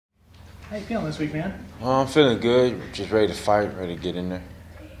How you feeling this week, man? I'm feeling good. Just ready to fight, ready to get in there.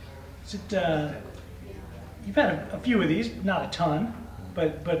 Is it, you've had a few of these, not a ton,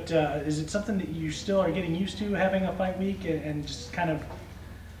 but is it something that you still are getting used to, having a fight week and just kind of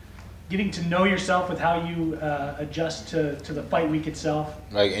getting to know yourself with how you adjust to the fight week itself?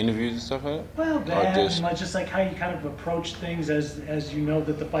 Like interviews and stuff like that? Well, that and just like how you kind of approach things as you know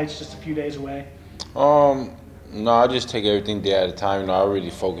that the fight's just a few days away. No, I just take everything day at a time. I don't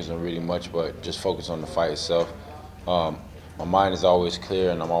really focus on really much, but just focus on the fight itself. My mind is always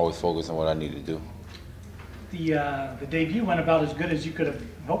clear, and I'm always focused on what I need to do. The debut went about as good as you could have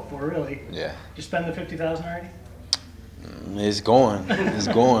hoped for, really. Yeah. You spend the $50,000 already? It's going. It's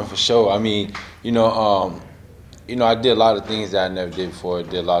going for sure. I mean, I did a lot of things that I never did before. I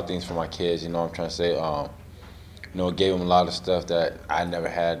did a lot of things for my kids. I'm trying to say. Gave them a lot of stuff that I never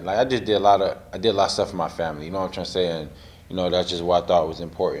had. Like I did a lot of stuff for my family. You know what I'm trying to say, and that's just what I thought was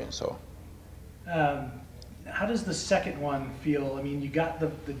important. So, how does the second one feel? I mean, you got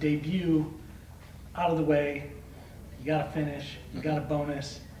the debut out of the way. You got a finish. You got a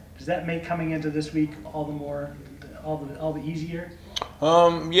bonus. Does that make coming into this week all the easier?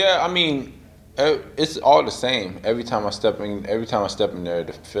 Yeah. I mean, it's all the same. Every time I step in there,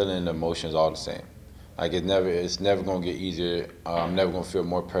 the feeling, the emotion is all the same. Like it's never gonna get easier. I'm never gonna feel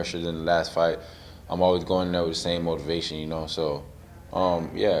more pressure than the last fight. I'm always going there with the same motivation, So,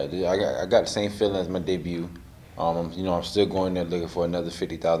 yeah, I got the same feeling as my debut. I'm still going there looking for another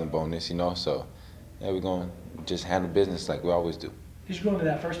 50,000 bonus, So, yeah, we're gonna just handle business like we always do. Did you go into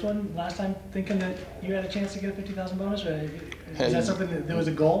that first one last time thinking that you had a chance to get a 50,000 bonus? Or is that something that there was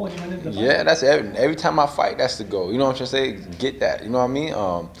a goal when you went into the fight? Yeah, that's every time I fight, that's the goal. You know what I'm trying to say? Get that. You know what I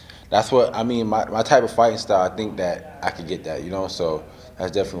mean? That's what I mean. My type of fighting style, I think that I could get that. So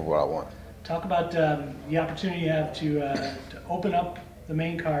that's definitely what I want. Talk about the opportunity you have to open up the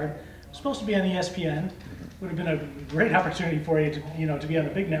main card. It's supposed to be on ESPN. Would have been a great opportunity for you to be on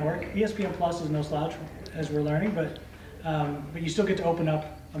the big network. ESPN Plus is no slouch, as we're learning, but you still get to open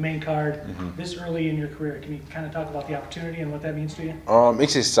up a main card this early in your career. Can you kind of talk about the opportunity and what that means to you?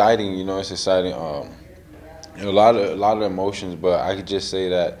 It's exciting. It's exciting. A lot of emotions, but I could just say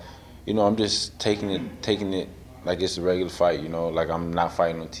that. I'm just taking it like it's a regular fight, like I'm not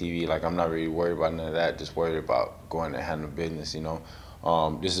fighting on TV, like I'm not really worried about none of that, just worried about going and handling business,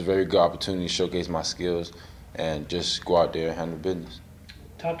 This is a very good opportunity to showcase my skills and just go out there and handle business.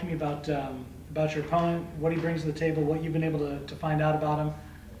 Talk to me about your opponent, what he brings to the table, what you've been able to find out about him.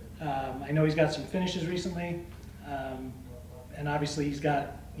 I know he's got some finishes recently, and obviously he's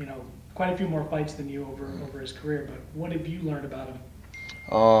got, quite a few more fights than you over his career, but what have you learned about him?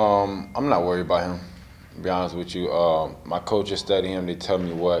 I'm not worried about him, to be honest with you. My coaches study him. They tell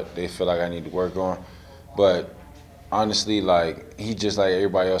me what they feel like I need to work on. But honestly, like, he's just like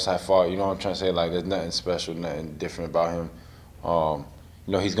everybody else I fought. You know what I'm trying to say? Like, there's nothing special, nothing different about him.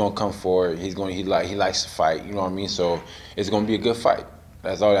 He's going to come forward. He likes to fight. You know what I mean? So it's going to be a good fight.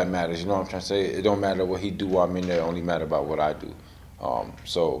 That's all that matters. You know what I'm trying to say? It don't matter what he do while I'm in there. It only matter about what I do.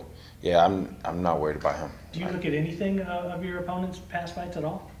 So, yeah, I'm not worried about him. Do you look at anything of your opponent's past fights at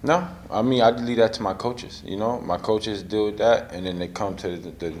all? No, I mean I leave that to my coaches. My coaches deal with that, and then they come to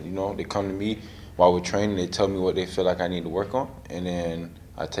they come to me while we're training. They tell me what they feel like I need to work on, and then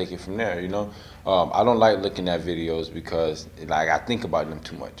I take it from there. I don't like looking at videos because like I think about them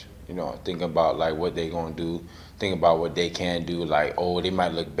too much. Think about like what they gonna do, think about what they can do. Like, oh, they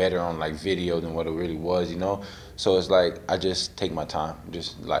might look better on like video than what it really was. So it's like I just take my time,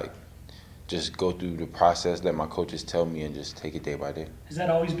 just go through the process, let my coaches tell me, and just take it day by day. Has that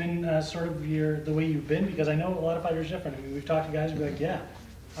always been sort of the way you've been? Because I know a lot of fighters are different. I mean, we've talked to guys who be like, yeah,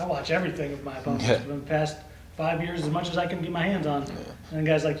 I watch everything of my opponents for the past 5 years, as much as I can get my hands on. Yeah. And then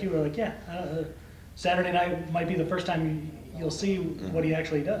guys like you are like, yeah, Saturday night might be the first time you'll see what he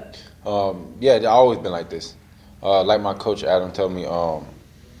actually does. Yeah, they've always been like this. Like my coach Adam told me,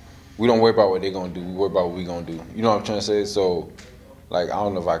 we don't worry about what they're going to do, we worry about what we're going to do. You know what I'm trying to say? So, like, I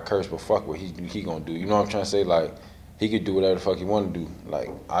don't know if I curse, but fuck what he gonna do. You know what I'm trying to say? Like, he could do whatever the fuck he want to do. Like,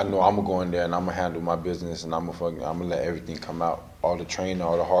 I know I'm gonna go in there and I'm gonna handle my business and I'm gonna let everything come out. All the training,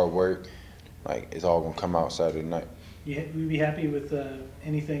 all the hard work, like, it's all gonna come out Saturday night. Would you be happy with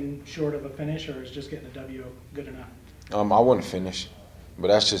anything short of a finish, or is just getting a W good enough? I want to finish, but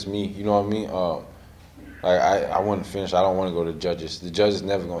that's just me. You know what I mean? I want to finish. I don't want to go to the judges. The judges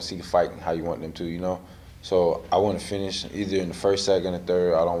never gonna see the fight how you want them to. So I want to finish either in the first, second, or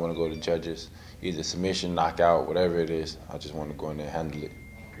third. I don't want to go to judges. Either submission, knockout, whatever it is. I just want to go in there and handle it.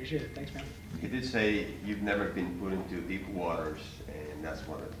 Appreciate it. Thanks, man. He did say you've never been put into deep waters, and that's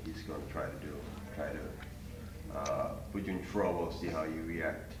what he's going to try to do. Try to put you in trouble, see how you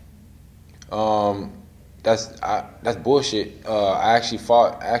react. That's bullshit. I actually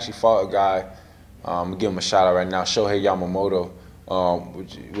fought a guy. I'm gonna give him a shout out right now, Shohei Yamamoto,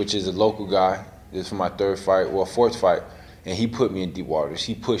 which is a local guy. This is for my fourth fight, and he put me in deep waters.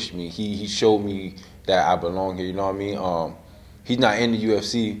 He pushed me. He showed me that I belong here. You know what I mean? He's not in the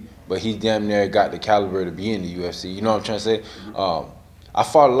UFC, but he damn near got the caliber to be in the UFC. You know what I'm trying to say? I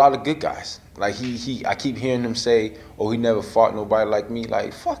fought a lot of good guys. Like I keep hearing him say, "Oh, he never fought nobody like me."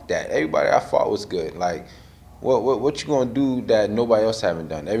 Like, fuck that. Everybody I fought was good. Like, what you gonna do that nobody else haven't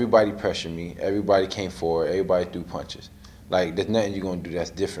done? Everybody pressured me. Everybody came forward. Everybody threw punches. Like, there's nothing you're gonna do that's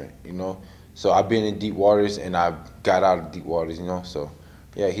different. You know. So I've been in deep waters and I got out of deep waters. You know. So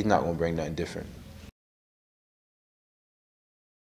yeah, he's not gonna bring nothing different.